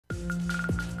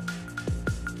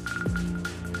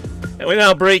And we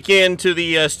now break into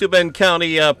the Steuben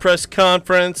County press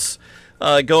conference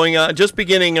going on, just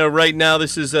beginning right now.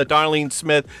 This is Darlene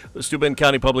Smith, the Steuben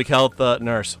County Public Health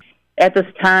nurse. At this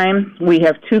time, we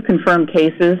have 2 confirmed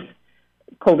cases,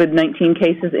 COVID-19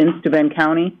 cases in Steuben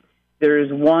County. There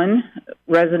is 1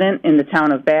 resident in the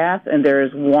town of Bath, and there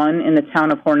is 1 in the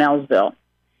town of Hornellsville.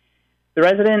 The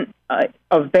resident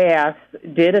of Bath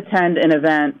did attend an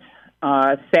event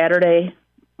Saturday,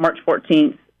 March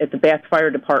 14th, at the Bath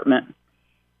Fire Department,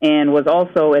 and was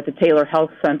also at the Taylor Health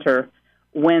Center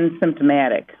when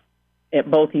symptomatic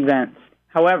at both events.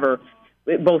 However,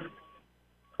 at both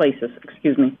places,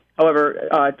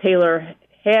 However, Taylor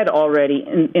had already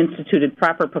instituted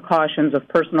proper precautions of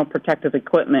personal protective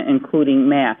equipment, including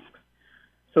masks.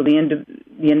 So the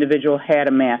individual had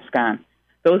a mask on.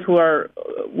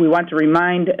 We want to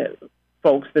remind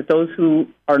folks that those who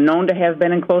are known to have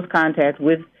been in close contact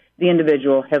with the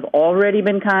individual have already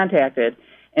been contacted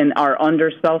and are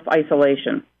under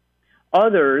self-isolation.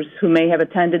 Others who may have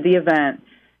attended the event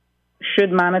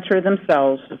should monitor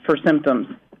themselves for symptoms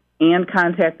and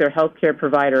contact their health care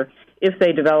provider if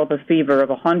they develop a fever of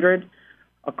 100,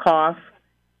 a cough,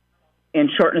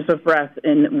 and shortness of breath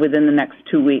within the next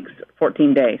 2 weeks,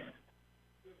 14 days.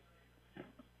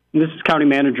 This is County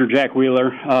Manager Jack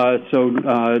Wheeler.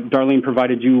 Darlene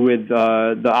provided you with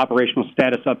the operational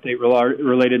status update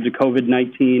related to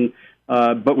COVID-19,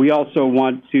 but we also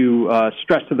want to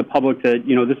stress to the public that,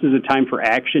 this is a time for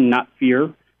action, not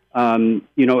fear.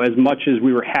 As much as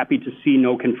we were happy to see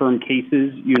no confirmed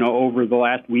cases, over the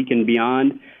last week and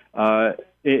beyond,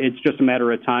 it's just a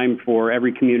matter of time for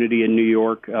every community in New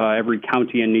York, every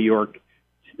county in New York,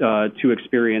 to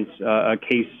experience a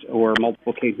case or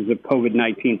multiple cases of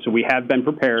COVID-19. So we have been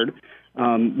prepared.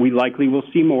 We likely will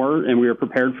see more, and we are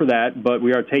prepared for that, but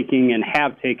we are taking and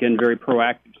have taken very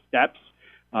proactive steps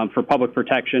for public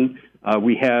protection.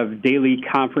 We have daily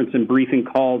conference and briefing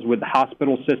calls with the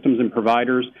hospital systems and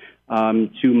providers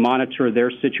to monitor their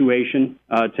situation,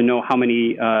 to know how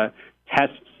many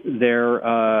tests their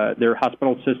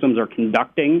hospital systems are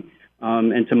conducting,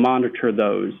 and to monitor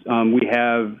those. We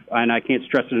have, and I can't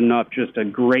stress it enough, just a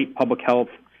great public health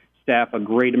staff, a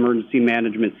great emergency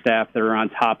management staff that are on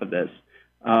top of this.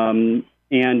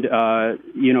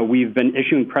 We've been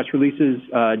issuing press releases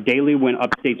daily when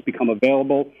updates become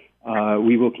available.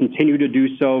 We will continue to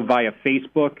do so via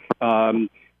Facebook.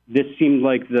 This seemed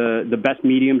like the best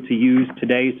medium to use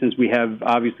today since we have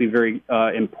obviously very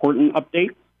important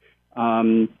updates.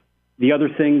 The other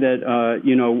thing that,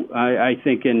 I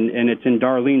think, and it's in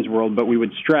Darlene's world, but we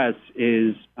would stress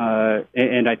is,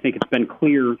 and I think it's been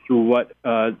clear through what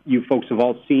you folks have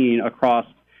all seen across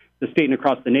the state and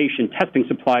across the nation, testing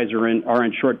supplies are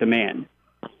in short demand.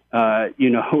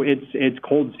 It's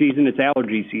cold season, it's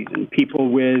allergy season.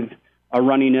 People with a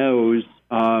runny nose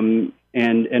and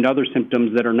other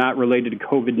symptoms that are not related to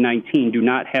COVID-19 do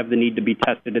not have the need to be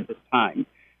tested at this time.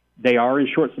 They are in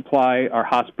short supply. Our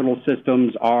hospital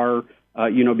systems are,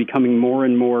 becoming more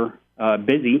and more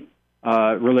busy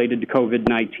related to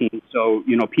COVID-19. So,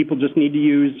 people just need to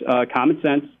use common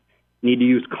sense, need to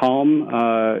use calm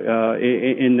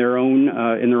in their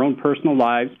own personal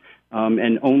lives,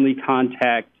 and only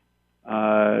contact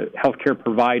healthcare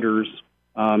providers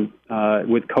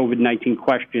with COVID-19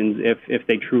 questions if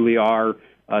they truly are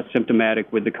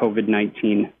symptomatic with the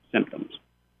COVID-19 symptoms.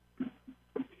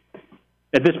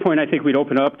 At this point, I think we'd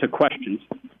open it up to questions.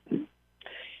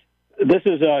 This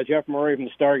is Jeff Murray from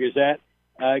the Star-Gazette.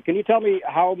 Can you tell me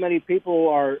how many people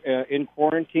are in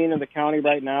quarantine in the county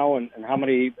right now and how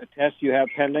many tests you have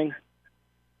pending?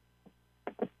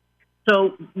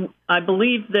 So I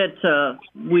believe that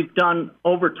we've done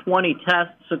over 20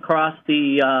 tests across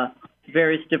the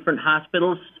various different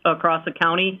hospitals across the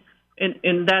county.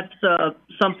 And that's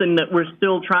something that we're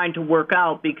still trying to work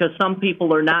out because some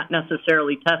people are not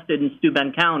necessarily tested in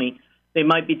Steuben County. They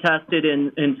might be tested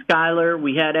in Schuyler.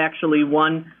 We had actually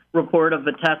one report of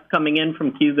a test coming in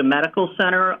from Cayuga Medical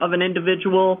Center of an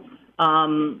individual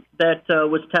that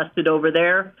was tested over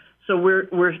there. So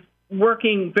we're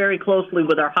working very closely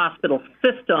with our hospital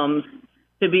systems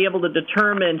to be able to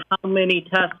determine how many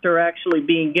tests are actually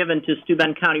being given to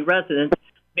Steuben County residents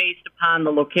based upon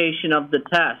the location of the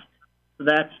test. So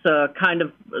that's kind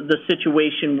of the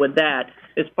situation with that.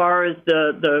 As far as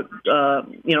the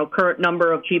current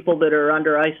number of people that are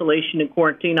under isolation and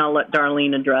quarantine, I'll let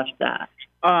Darlene address that.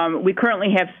 We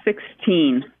currently have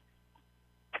 16.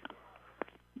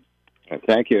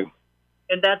 Thank you.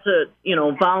 And that's a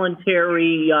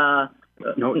voluntary.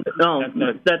 No,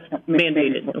 that's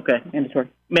mandated. Okay,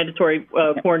 mandatory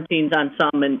quarantines on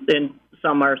some, and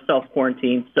some are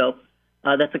self-quarantined. So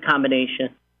that's a combination.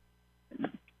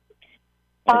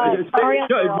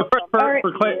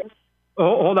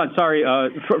 Hold on, sorry.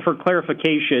 For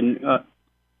clarification.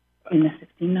 In the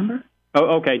 16 number?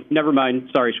 Oh, okay. Never mind.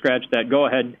 Sorry, scratch that. Go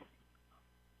ahead.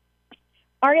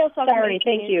 Ariel, sorry,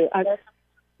 thank you.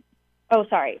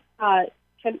 Sorry.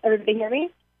 Can everybody hear me?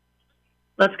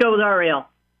 Let's go with Ariel.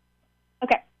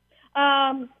 Okay.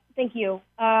 Thank you.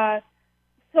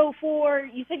 So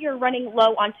you said you're running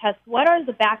low on tests. What are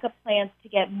the backup plans to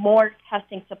get more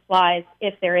testing supplies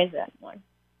if there isn't one?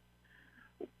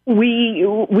 We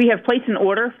have placed an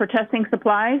order for testing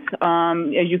supplies.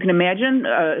 As you can imagine,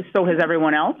 so has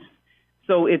everyone else.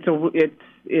 So it's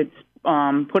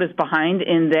put us behind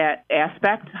in that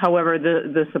aspect. However,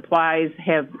 the supplies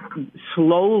have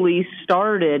slowly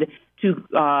started to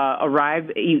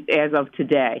arrive as of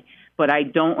today. But I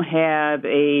don't have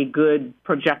a good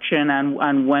projection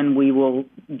on when we will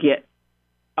get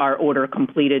our order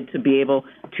completed to be able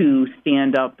to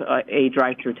stand up a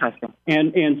drive-through testing.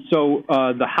 And so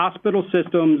the hospital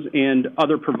systems and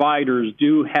other providers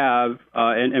do have,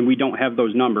 and we don't have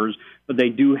those numbers, but they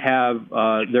do have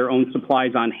their own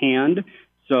supplies on hand.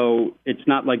 So it's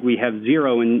not like we have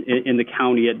zero in the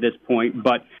county at this point,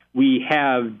 but we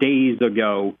have days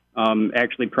ago,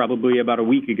 actually probably about a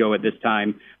week ago at this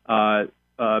time,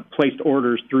 placed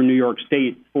orders through New York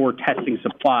State for testing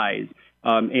supplies.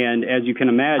 And as you can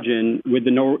imagine, with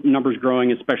the numbers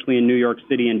growing, especially in New York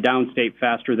City and downstate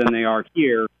faster than they are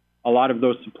here, a lot of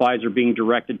those supplies are being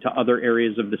directed to other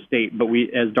areas of the state. But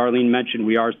as Darlene mentioned,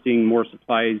 we are seeing more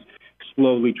supplies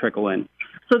slowly trickle in.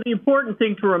 So the important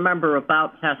thing to remember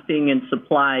about testing and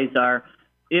supplies are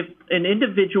if an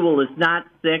individual is not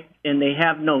sick and they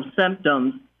have no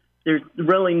symptoms, there's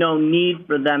really no need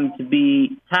for them to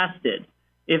be tested.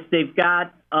 If they've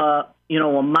got a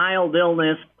mild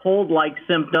illness, cold-like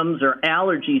symptoms or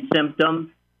allergy symptoms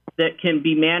that can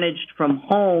be managed from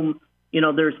home,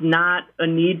 there's not a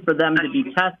need for them to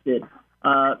be tested.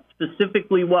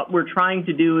 Specifically, what we're trying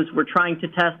to do is we're trying to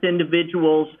test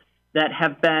individuals that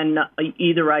have been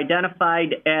either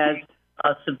identified as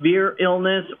a severe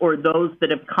illness or those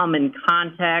that have come in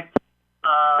contact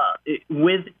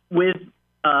with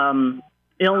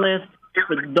illness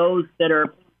for those that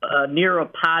are near a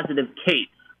positive case.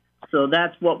 So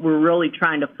that's what we're really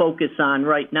trying to focus on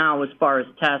right now as far as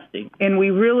testing. And we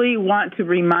really want to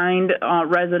remind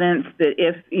residents that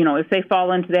if they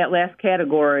fall into that last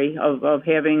category of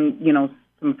having,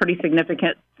 some pretty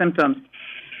significant symptoms,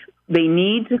 they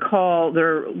need to call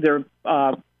their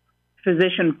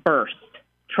physician first.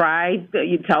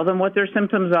 You tell them what their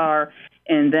symptoms are,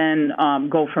 and then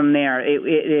go from there.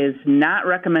 It is not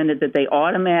recommended that they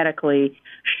automatically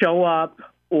show up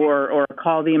or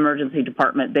call the emergency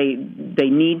department. They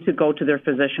need to go to their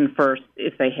physician first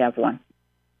if they have one.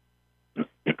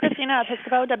 Christina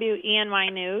Episcopo,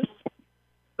 WENY News.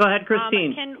 Go ahead,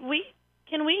 Christine.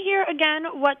 Can we hear again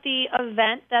what the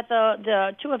event that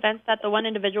the two events that the one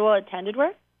individual attended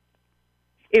were?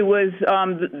 It was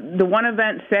the one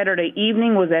event Saturday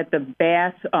evening was at the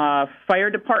Bath Fire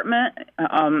Department.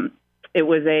 It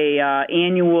was a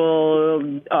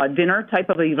annual dinner type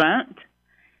of event.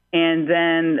 And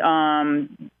then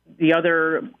the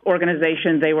other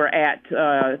organization, they were at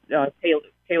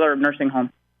Taylor Nursing Home.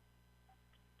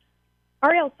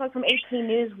 Ariel spoke from 18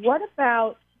 News. What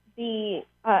about the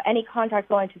any contact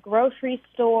going to grocery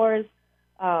stores,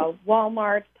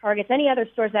 Walmart, Targets, any other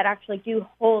stores that actually do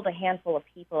hold a handful of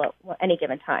people at any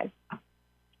given time?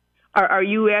 Are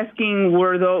you asking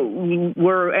were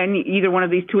either one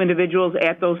of these two individuals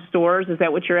at those stores? Is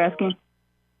that what you're asking?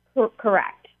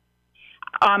 Correct.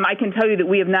 I can tell you that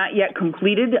we have not yet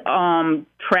completed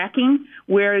tracking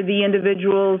where the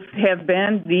individuals have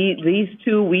been. These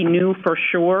two we knew for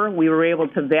sure. We were able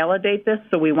to validate this,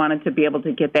 so we wanted to be able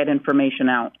to get that information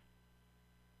out.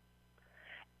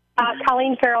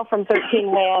 Colleen Farrell from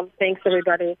 13 Lamb. Thanks,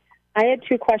 everybody. I had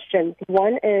two questions.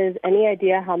 One is, any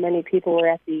idea how many people were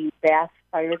at the Bath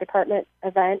Fire Department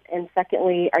event? And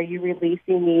secondly, are you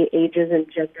releasing the ages and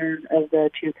genders of the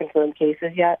two confirmed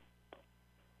cases yet?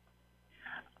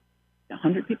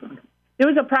 100 people. There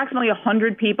was approximately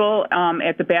 100 people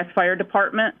at the Bath Fire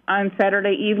Department on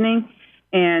Saturday evening,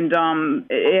 and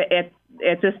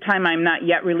at this time, I'm not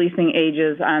yet releasing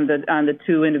ages on the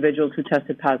two individuals who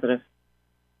tested positive.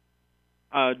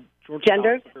 George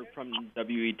Genders from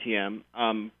WETM.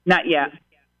 Not yet.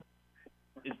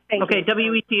 Okay,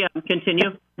 WETM,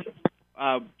 continue.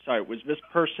 Sorry, was this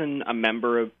person a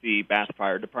member of the Bath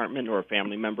Fire Department or a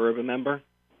family member of a member?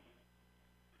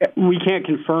 We can't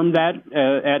confirm that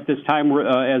at this time.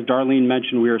 As Darlene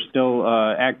mentioned, we are still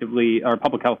our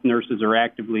public health nurses are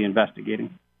actively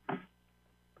investigating.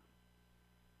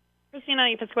 Christina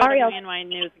Episcopo, WENY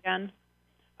News again.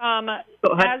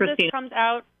 Go ahead, as Christina. this comes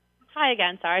out, hi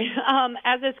again, sorry.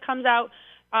 As this comes out,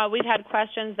 we've had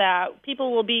questions that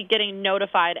people will be getting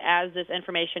notified as this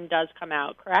information does come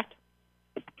out, correct?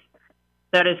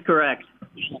 That is correct.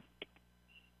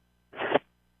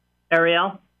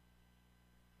 Ariel?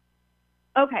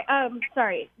 Okay.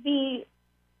 Sorry.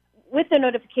 With the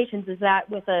notifications, is that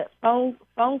with a phone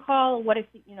call? What if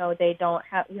they don't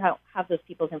have those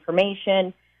people's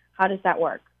information? How does that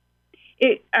work?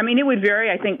 It would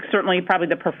vary. I think certainly probably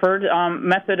the preferred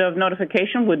method of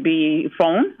notification would be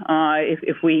phone,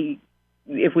 if we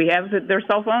have their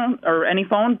cell phone or any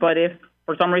phone. But if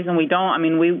for some reason we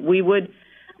don't, we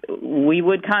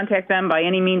would contact them by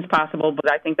any means possible.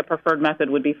 But I think the preferred method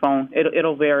would be phone.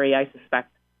 It'll vary, I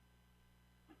suspect.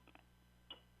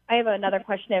 I have another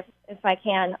question, if I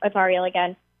can. It's Ariel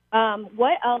again.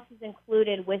 What else is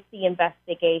included with the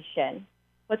investigation?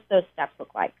 What's those steps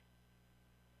look like?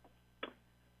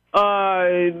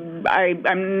 I'm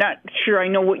not sure I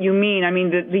know what you mean.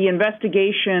 The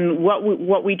investigation,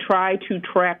 what we try to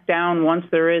track down once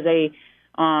there is a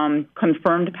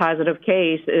confirmed positive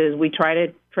case is we try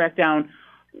to track down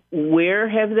where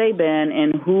have they been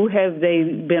and who have they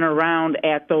been around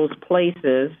at those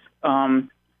places from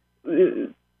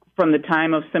the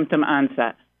time of symptom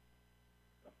onset.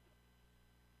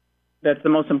 That's the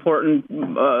most important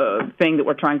thing that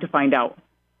we're trying to find out.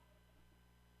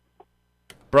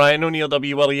 Brian O'Neill,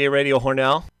 WLEA Radio,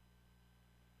 Hornell.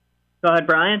 Go ahead,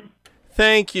 Brian.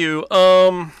 Thank you.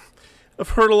 I've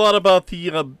heard a lot about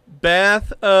the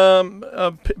Bath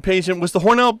patient. Was the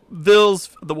Hornellsville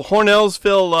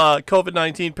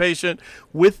COVID-19 patient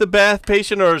with the Bath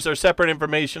patient, or is there separate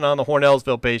information on the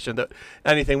Hornellsville patient?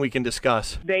 Anything we can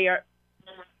discuss? They are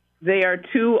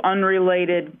two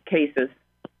unrelated cases.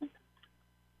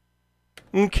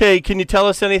 Okay, can you tell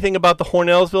us anything about the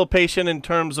Hornellsville patient in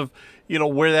terms of,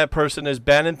 where that person has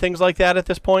been and things like that at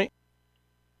this point?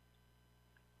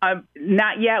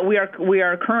 Not yet. We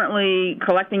are currently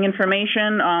collecting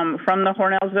information from the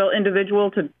Hornellsville individual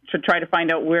to try to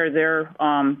find out where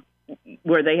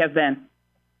they have been.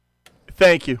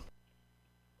 Thank you.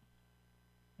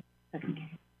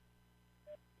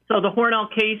 So the Hornell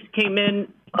case came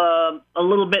in a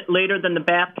little bit later than the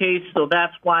Bath case, so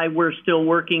that's why we're still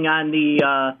working on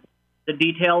the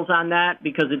details on that,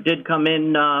 because it did come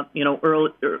in,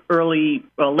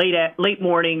 late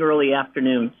morning, early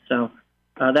afternoon. So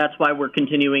that's why we're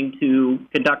continuing to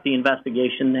conduct the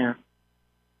investigation there.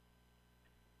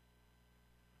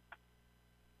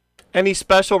 Any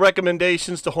special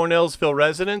recommendations to Hornellsville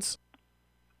residents?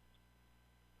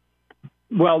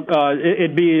 Well,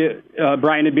 it'd be,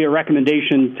 Brian, it'd be a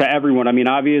recommendation to everyone.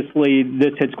 obviously,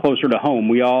 this hits closer to home.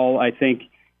 We all, I think,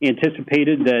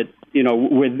 anticipated that,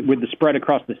 with the spread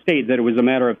across the state, that it was a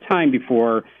matter of time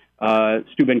before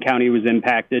Steuben County was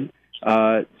impacted.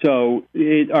 So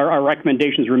our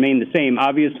recommendations remain the same.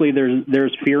 Obviously,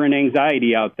 there's fear and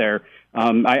anxiety out there.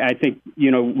 I think,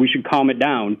 we should calm it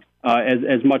down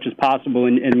as much as possible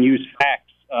and use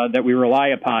facts that we rely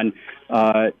upon.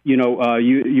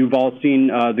 You've all seen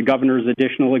the governor's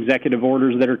additional executive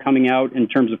orders that are coming out in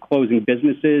terms of closing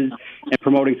businesses and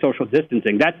promoting social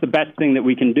distancing. That's the best thing that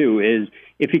we can do. Is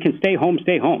if you can stay home,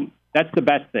 stay home. That's the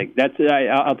best thing.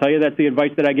 I'll tell you, that's the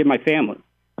advice that I give my family.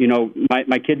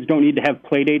 My kids don't need to have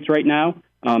play dates right now.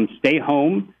 Stay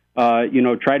home.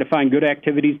 Try to find good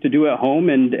activities to do at home,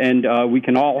 and we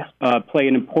can all play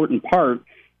an important part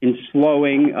in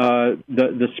slowing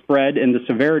the spread and the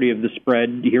severity of the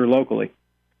spread here locally.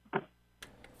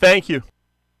 Thank you.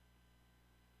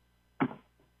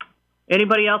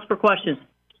 Anybody else for questions?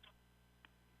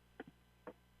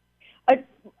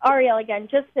 Ariel, again,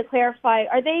 just to clarify,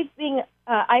 are they being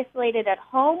isolated at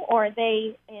home, or are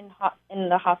they in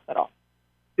the hospital?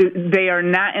 They are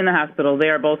not in the hospital. They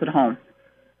are both at home.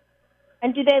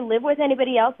 And do they live with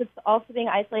anybody else that's also being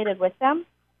isolated with them?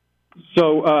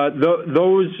 So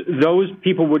those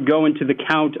people would go into the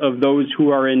count of those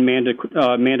who are in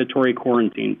mandatory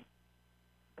quarantine.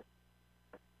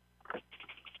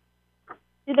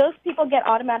 Do those people get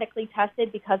automatically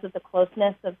tested because of the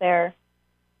closeness of their,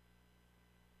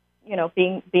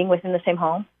 being within the same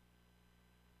home?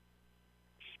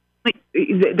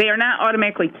 They are not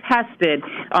automatically tested.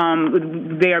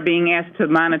 They are being asked to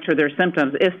monitor their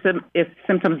symptoms. If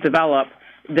symptoms develop,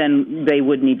 then they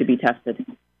would need to be tested.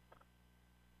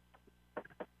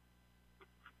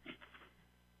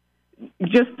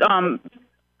 Just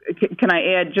can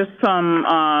I add just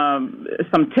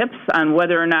some tips on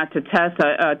whether or not to test?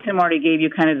 Tim already gave you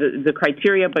kind of the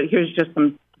criteria, but here's just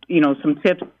some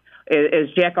tips. As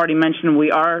Jack already mentioned,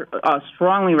 we are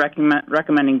strongly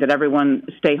recommending that everyone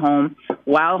stay home.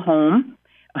 While home,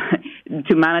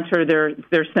 to monitor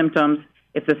their symptoms.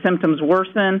 If the symptoms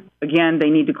worsen, again, they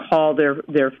need to call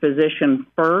their physician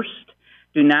first.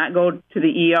 Do not go to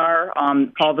the ER.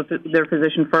 Call their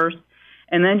physician first,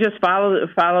 and then just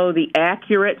follow the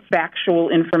accurate, factual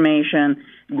information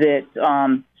that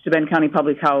Steuben County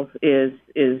Public Health is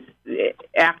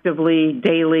actively,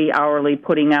 daily, hourly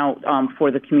putting out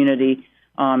for the community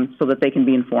so that they can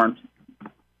be informed.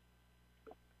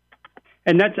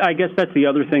 And I guess that's the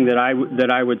other thing that I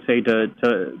would say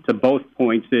to both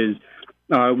points is,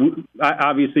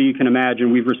 obviously you can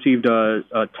imagine we've received a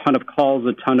ton of calls,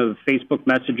 a ton of Facebook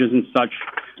messages and such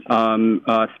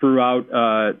throughout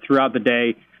the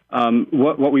day.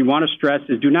 What we want to stress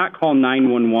is do not call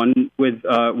 911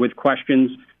 with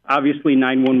questions. Obviously,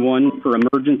 911 for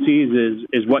emergencies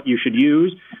is what you should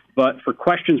use, but for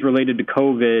questions related to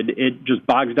COVID, it just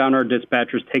bogs down our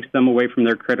dispatchers, takes them away from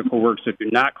their critical work. So do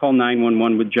not call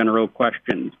 911 with general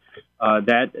questions.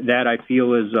 That I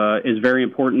feel is very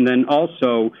important. Then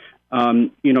also,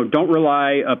 don't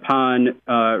rely upon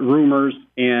rumors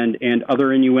and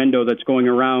other innuendo that's going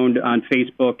around on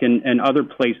Facebook and other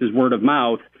places, word of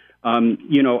mouth.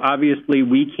 Obviously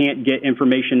we can't get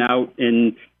information out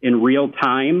in real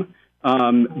time,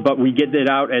 but we get it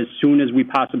out as soon as we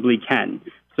possibly can.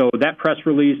 So that press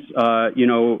release,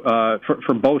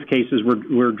 for both cases,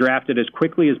 were drafted as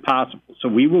quickly as possible. So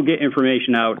we will get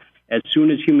information out as soon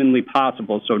as humanly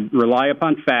possible. So rely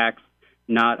upon facts,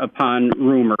 not upon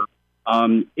rumor.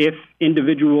 If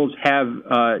individuals have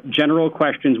general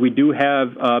questions, we do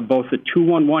have both the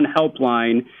 211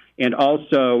 helpline and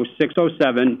also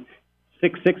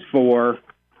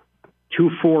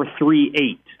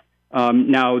 607-664-2438.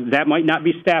 Now, that might not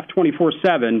be staffed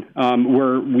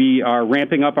 24/7. We are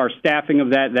ramping up our staffing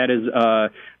of that. That is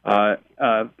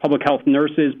public health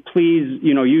nurses. Please,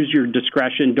 use your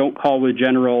discretion. Don't call with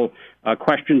general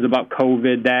questions about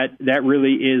COVID. That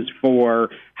really is for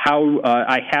how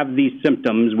I have these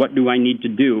symptoms. What do I need to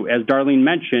do? As Darlene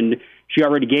mentioned, she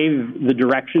already gave the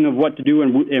direction of what to do,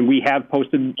 and we have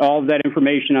posted all of that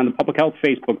information on the public health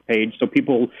Facebook page, so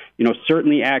people,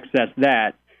 certainly access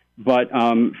that. But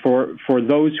for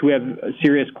those who have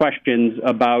serious questions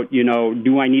about,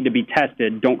 do I need to be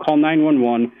tested, don't call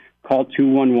 911, call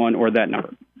 211 or that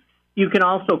number. You can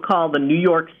also call the New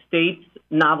York State's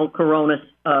novel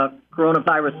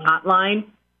coronavirus hotline,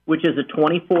 which is a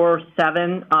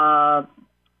 24/7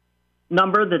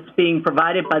 number that's being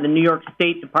provided by the New York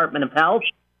State Department of Health.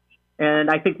 And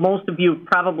I think most of you have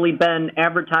probably been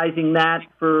advertising that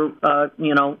for, a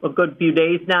good few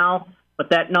days now.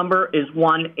 But that number is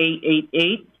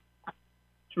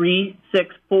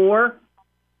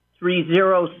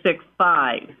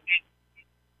 1-888-364-3065.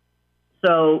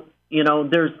 So,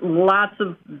 there's lots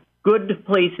of good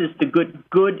places to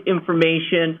good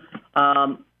information,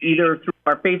 either through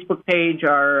our Facebook page,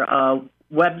 our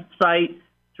website,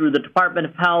 through the Department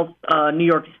of Health, New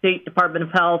York State Department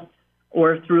of Health,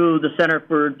 or through the Center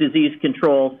for Disease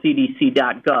Control,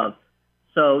 CDC.gov.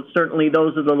 So certainly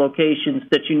those are the locations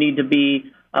that you need to be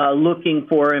looking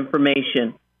for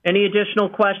information. Any additional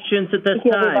questions at this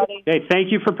time? Okay,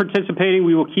 thank you for participating.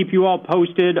 We will keep you all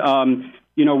posted.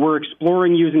 We're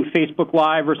exploring using Facebook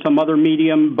Live or some other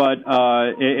medium, but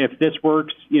if this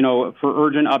works, for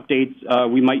urgent updates,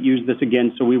 we might use this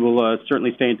again, so we will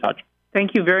certainly stay in touch.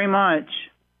 Thank you very much.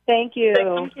 Thank you.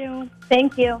 Thank you.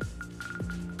 Thank you.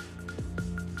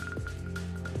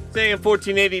 AM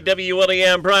 1480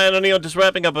 WLAM, Brian O'Neill just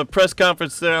wrapping up a press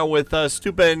conference there with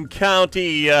Steuben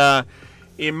County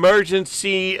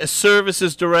Emergency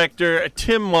Services Director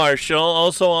Tim Marshall.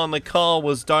 Also on the call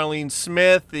was Darlene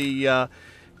Smith, the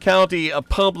County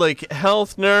Public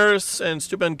Health Nurse, and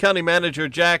Steuben County Manager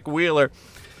Jack Wheeler,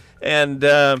 and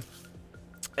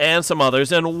some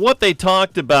others. And what they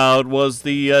talked about was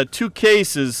the two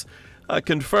cases,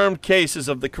 confirmed cases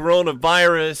of the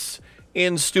coronavirus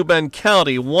in Steuben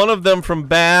County, one of them from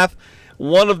Bath,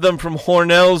 one of them from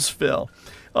Hornellsville.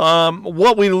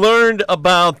 What we learned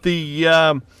about the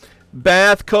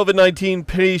Bath COVID-19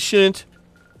 patient,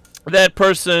 that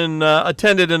person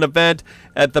attended an event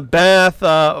at the Bath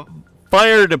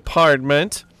Fire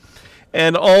Department,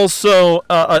 and also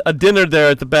a dinner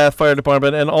there at the Bath Fire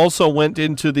Department, and also went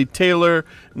into the Taylor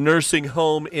Nursing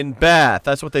Home in Bath.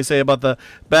 That's what they say about the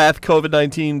Bath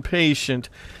COVID-19 patient.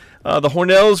 The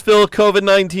Hornellsville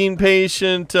COVID-19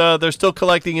 patient, they're still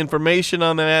collecting information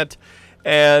on that,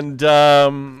 and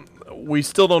we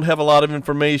still don't have a lot of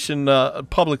information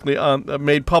made public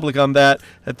on that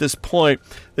at this point.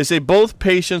 They say both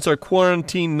patients are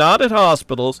quarantined not at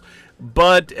hospitals,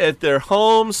 but at their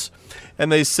homes,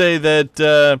 and they say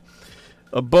that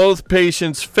Both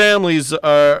patients' families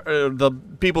are the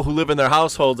people who live in their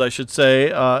households, I should say,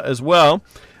 as well,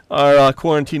 are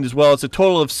quarantined as well. It's a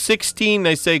total of 16,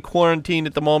 they say, quarantined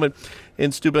at the moment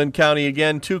in Steuben County.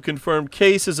 Again, 2 confirmed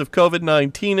cases of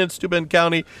COVID-19 in Steuben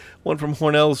County, 1 from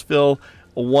Hornellsville,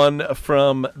 1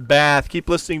 from Bath. Keep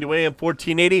listening to AM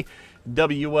 1480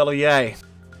 WLEA.